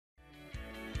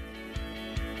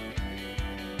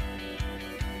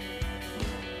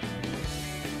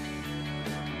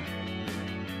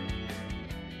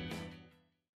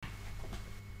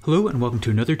Hello and welcome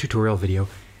to another tutorial video.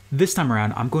 This time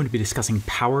around, I'm going to be discussing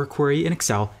Power Query in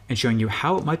Excel and showing you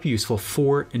how it might be useful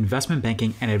for investment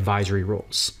banking and advisory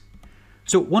roles.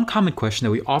 So one common question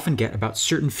that we often get about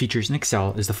certain features in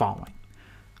Excel is the following.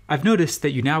 I've noticed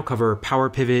that you now cover Power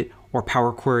Pivot or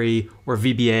Power Query or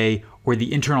VBA or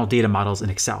the internal data models in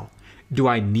Excel. Do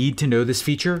I need to know this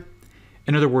feature?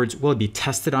 In other words, will it be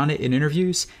tested on it in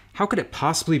interviews? How could it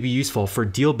possibly be useful for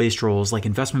deal-based roles like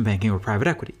investment banking or private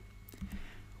equity?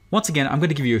 Once again, I'm going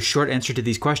to give you a short answer to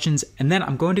these questions, and then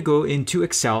I'm going to go into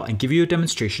Excel and give you a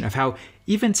demonstration of how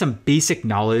even some basic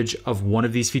knowledge of one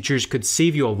of these features could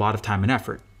save you a lot of time and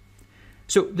effort.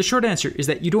 So the short answer is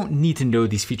that you don't need to know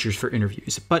these features for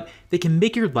interviews, but they can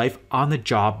make your life on the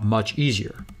job much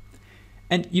easier.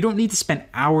 And you don't need to spend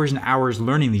hours and hours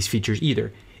learning these features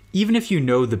either. Even if you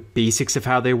know the basics of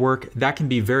how they work, that can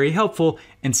be very helpful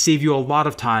and save you a lot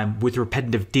of time with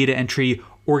repetitive data entry,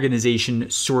 organization,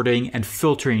 sorting, and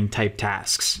filtering type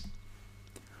tasks.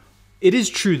 It is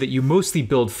true that you mostly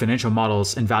build financial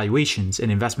models and valuations in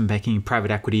investment banking,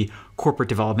 private equity, corporate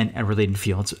development, and related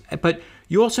fields, but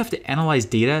you also have to analyze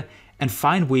data and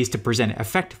find ways to present it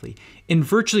effectively. In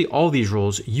virtually all these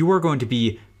roles, you are going to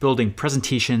be building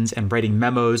presentations and writing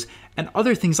memos and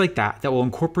other things like that that will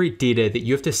incorporate data that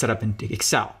you have to set up into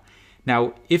Excel.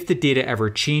 Now, if the data ever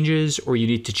changes or you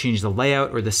need to change the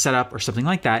layout or the setup or something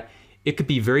like that, it could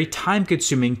be very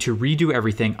time-consuming to redo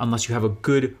everything unless you have a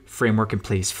good framework in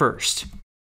place first.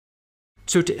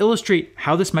 So to illustrate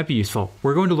how this might be useful,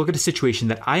 we're going to look at a situation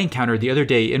that I encountered the other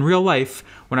day in real life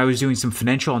when I was doing some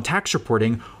financial and tax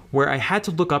reporting where I had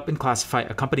to look up and classify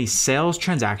a company's sales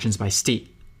transactions by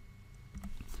state.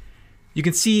 You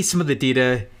can see some of the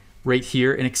data right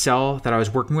here in Excel that I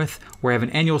was working with, where I have an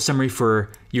annual summary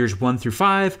for years 1 through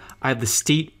 5. I have the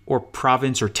state or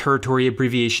province or territory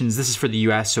abbreviations. This is for the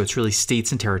US, so it's really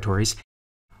states and territories.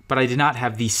 But I did not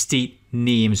have the state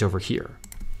names over here.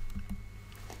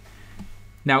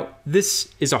 Now,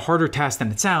 this is a harder task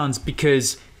than it sounds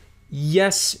because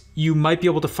yes, you might be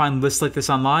able to find lists like this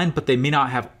online, but they may not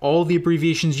have all the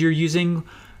abbreviations you're using.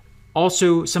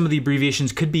 Also, some of the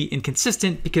abbreviations could be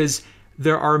inconsistent because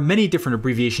there are many different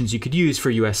abbreviations you could use for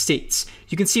US states.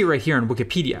 You can see it right here on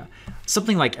Wikipedia.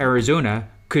 Something like Arizona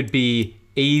could be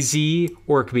AZ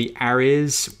or it could be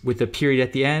ARIZ with a period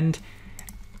at the end.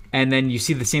 And then you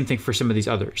see the same thing for some of these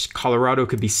others. Colorado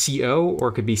could be CO or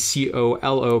it could be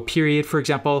COLO period, for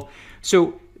example.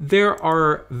 So there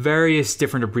are various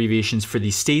different abbreviations for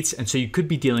these states, and so you could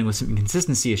be dealing with some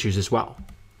inconsistency issues as well.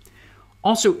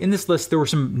 Also, in this list, there were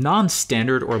some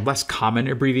non-standard or less common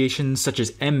abbreviations, such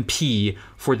as MP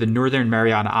for the Northern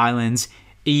Mariana Islands,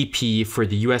 AP for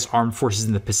the US Armed Forces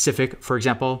in the Pacific, for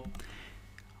example.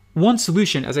 One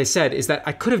solution, as I said, is that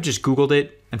I could have just Googled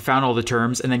it and found all the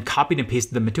terms and then copied and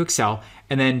pasted them into Excel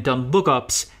and then done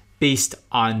lookups based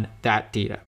on that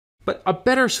data. But a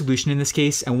better solution in this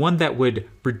case, and one that would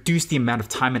reduce the amount of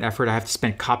time and effort I have to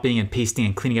spend copying and pasting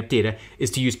and cleaning up data, is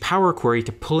to use Power Query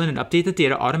to pull in and update the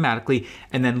data automatically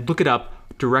and then look it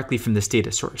up directly from this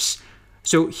data source.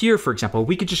 So here, for example,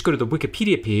 we could just go to the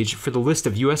Wikipedia page for the list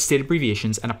of US state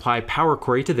abbreviations and apply Power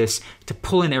Query to this to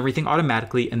pull in everything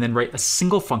automatically and then write a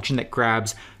single function that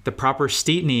grabs the proper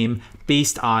state name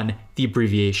based on the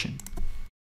abbreviation.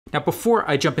 Now, before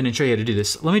I jump in and show you how to do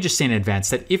this, let me just say in advance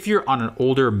that if you're on an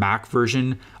older Mac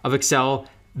version of Excel,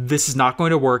 this is not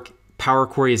going to work. Power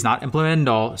Query is not implemented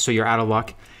at all, so you're out of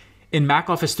luck. In Mac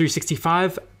Office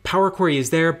 365, Power Query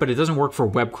is there, but it doesn't work for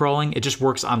web crawling. It just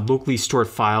works on locally stored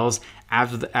files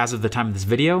as of the time of this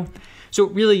video. So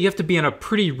really, you have to be on a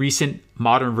pretty recent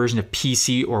modern version of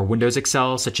PC or Windows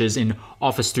Excel, such as in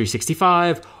Office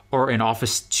 365 or in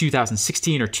Office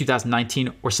 2016 or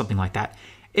 2019 or something like that.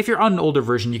 If you're on an older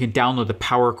version, you can download the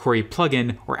Power Query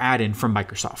plugin or add-in from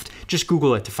Microsoft. Just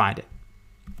Google it to find it.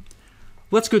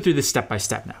 Let's go through this step by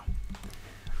step now.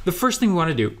 The first thing we want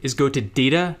to do is go to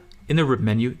Data in the RIP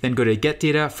menu, then go to Get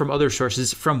Data from Other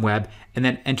Sources from Web, and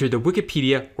then enter the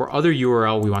Wikipedia or other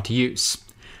URL we want to use.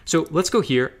 So let's go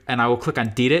here, and I will click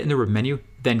on Data in the RIP menu,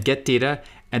 then Get Data,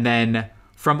 and then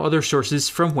From Other Sources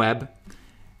from Web.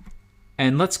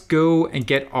 And let's go and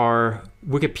get our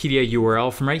Wikipedia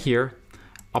URL from right here.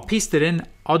 I'll paste it in.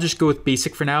 I'll just go with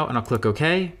basic for now and I'll click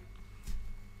OK.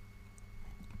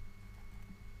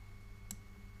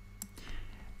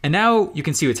 And now you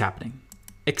can see what's happening.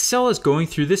 Excel is going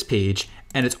through this page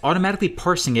and it's automatically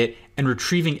parsing it and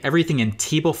retrieving everything in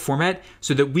table format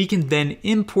so that we can then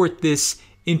import this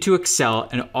into Excel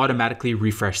and automatically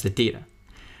refresh the data.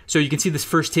 So you can see this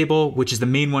first table, which is the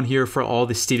main one here for all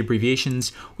the state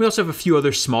abbreviations. We also have a few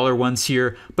other smaller ones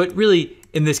here, but really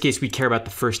in this case, we care about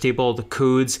the first table, the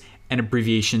codes and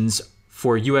abbreviations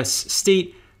for US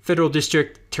state, federal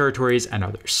district, territories, and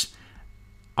others.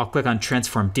 I'll click on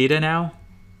transform data now.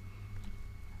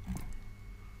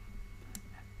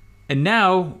 And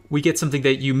now we get something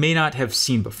that you may not have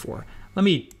seen before. Let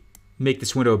me make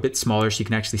this window a bit smaller so you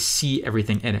can actually see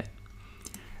everything in it.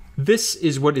 This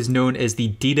is what is known as the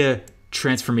data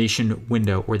transformation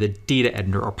window, or the data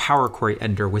editor, or Power Query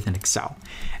editor within Excel.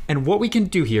 And what we can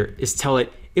do here is tell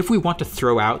it if we want to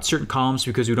throw out certain columns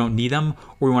because we don't need them,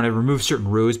 or we want to remove certain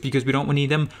rows because we don't need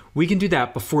them, we can do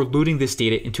that before loading this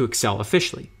data into Excel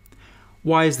officially.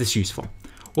 Why is this useful?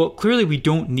 Well, clearly we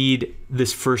don't need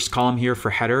this first column here for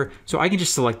header, so I can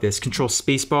just select this, Control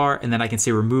Spacebar, and then I can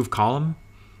say remove column.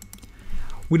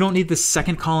 We don't need the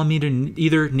second column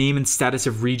either, name and status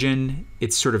of region.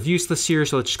 It's sort of useless here,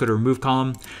 so let's just go to remove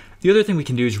column. The other thing we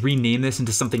can do is rename this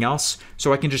into something else.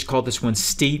 So I can just call this one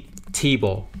state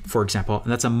table, for example, and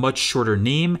that's a much shorter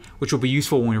name, which will be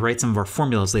useful when we write some of our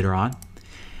formulas later on.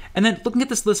 And then looking at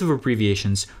this list of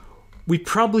abbreviations, we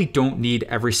probably don't need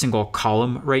every single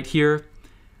column right here.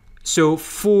 So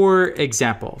for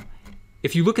example,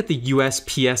 if you look at the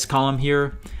USPS column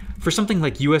here, for something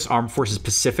like US Armed Forces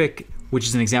Pacific, which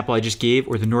is an example I just gave,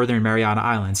 or the Northern Mariana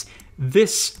Islands,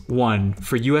 this one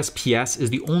for USPS is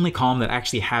the only column that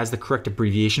actually has the correct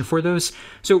abbreviation for those.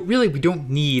 So really, we don't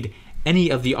need any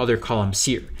of the other columns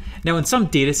here. Now, in some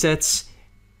data sets,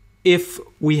 if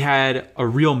we had a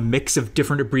real mix of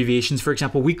different abbreviations, for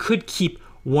example, we could keep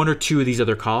one or two of these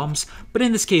other columns. But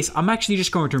in this case, I'm actually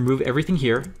just going to remove everything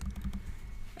here.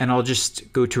 And I'll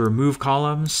just go to remove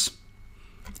columns.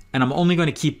 And I'm only going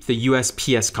to keep the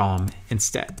USPS column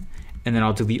instead. And then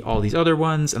I'll delete all these other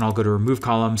ones, and I'll go to remove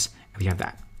columns, and we have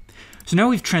that. So now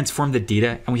we've transformed the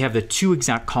data, and we have the two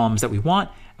exact columns that we want,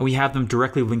 and we have them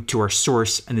directly linked to our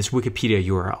source in this Wikipedia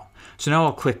URL. So now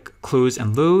I'll click close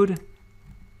and load.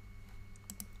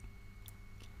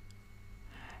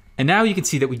 And now you can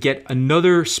see that we get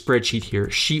another spreadsheet here,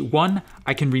 sheet 1.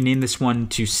 I can rename this one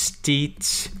to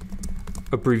state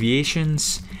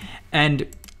abbreviations. And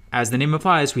as the name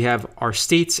implies, we have our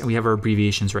states and we have our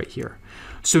abbreviations right here.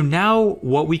 So now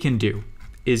what we can do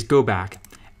is go back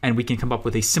and we can come up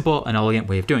with a simple and elegant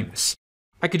way of doing this.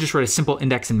 I could just write a simple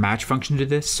index and match function to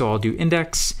this. So I'll do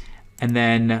index, and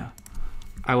then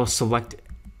I will select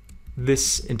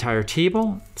this entire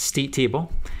table, state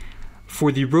table.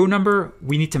 For the row number,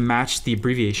 we need to match the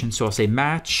abbreviation. So I'll say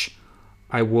match.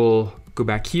 I will go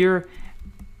back here.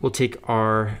 We'll take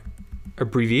our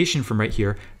abbreviation from right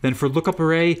here. Then for lookup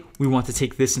array, we want to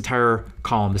take this entire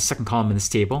column, the second column in this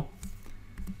table.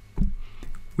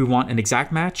 We want an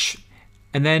exact match.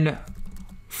 And then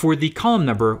for the column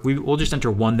number, we'll just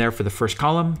enter 1 there for the first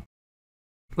column.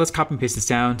 Let's copy and paste this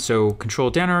down. So Control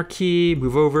down arrow key,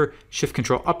 move over, Shift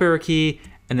Control up arrow key,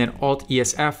 and then Alt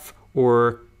ESF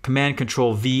or Command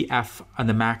Control VF on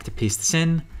the Mac to paste this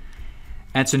in.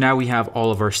 And so now we have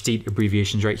all of our state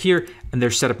abbreviations right here, and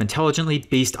they're set up intelligently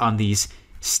based on these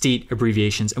state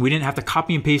abbreviations. And we didn't have to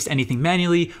copy and paste anything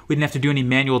manually. We didn't have to do any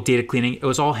manual data cleaning. It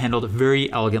was all handled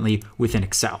very elegantly within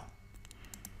Excel.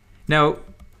 Now,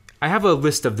 I have a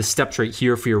list of the steps right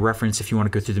here for your reference if you want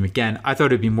to go through them again. I thought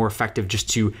it'd be more effective just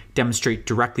to demonstrate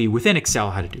directly within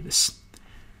Excel how to do this.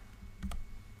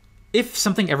 If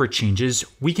something ever changes,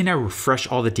 we can now refresh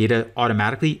all the data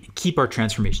automatically and keep our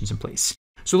transformations in place.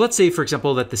 So let's say, for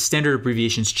example, that the standard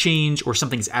abbreviations change or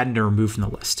something's added or removed from the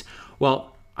list.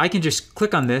 Well, I can just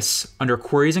click on this under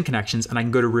queries and connections, and I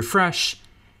can go to refresh.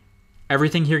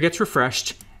 Everything here gets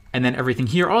refreshed, and then everything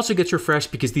here also gets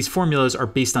refreshed because these formulas are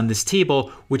based on this table,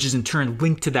 which is in turn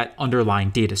linked to that underlying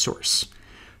data source.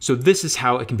 So this is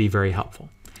how it can be very helpful.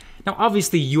 Now,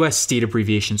 obviously, US state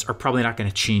abbreviations are probably not going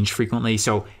to change frequently,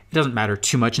 so it doesn't matter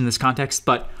too much in this context.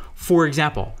 But for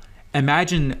example,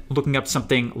 imagine looking up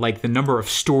something like the number of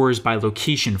stores by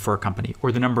location for a company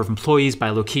or the number of employees by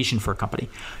location for a company.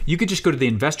 You could just go to the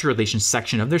investor relations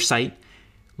section of their site,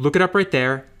 look it up right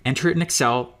there, enter it in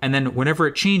Excel, and then whenever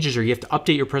it changes or you have to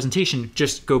update your presentation,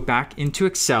 just go back into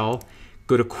Excel,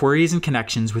 go to queries and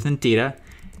connections within data,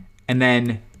 and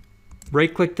then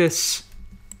right-click this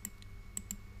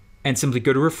and simply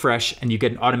go to refresh, and you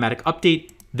get an automatic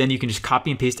update. Then you can just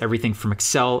copy and paste everything from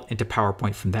Excel into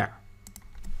PowerPoint from there.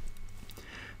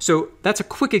 So that's a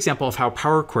quick example of how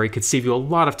Power Query could save you a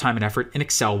lot of time and effort in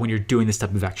Excel when you're doing this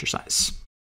type of exercise.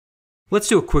 Let's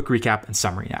do a quick recap and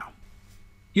summary now.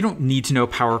 You don't need to know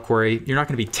Power Query. You're not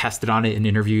going to be tested on it in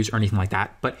interviews or anything like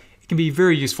that, but it can be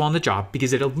very useful on the job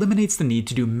because it eliminates the need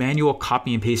to do manual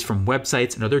copy and paste from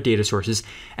websites and other data sources,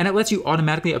 and it lets you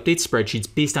automatically update spreadsheets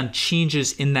based on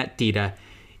changes in that data.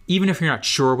 Even if you're not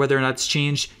sure whether or not it's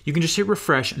changed, you can just hit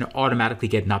refresh and automatically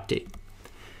get an update.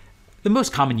 The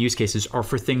most common use cases are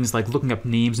for things like looking up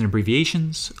names and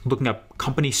abbreviations, looking up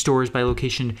company stores by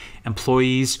location,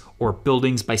 employees, or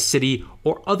buildings by city,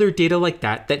 or other data like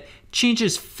that that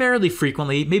changes fairly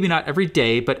frequently, maybe not every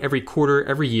day, but every quarter,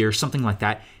 every year, something like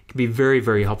that can be very,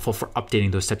 very helpful for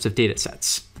updating those types of data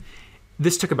sets.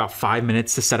 This took about 5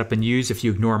 minutes to set up and use if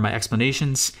you ignore my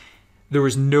explanations. There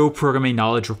was no programming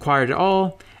knowledge required at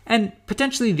all, and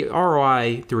potentially the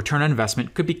ROI, the return on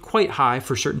investment, could be quite high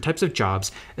for certain types of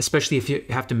jobs, especially if you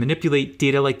have to manipulate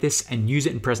data like this and use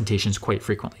it in presentations quite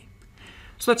frequently.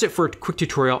 So that's it for a quick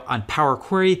tutorial on Power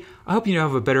Query. I hope you now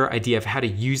have a better idea of how to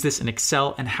use this in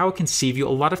Excel and how it can save you a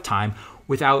lot of time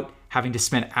without having to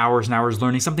spend hours and hours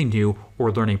learning something new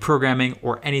or learning programming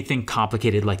or anything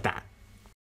complicated like that.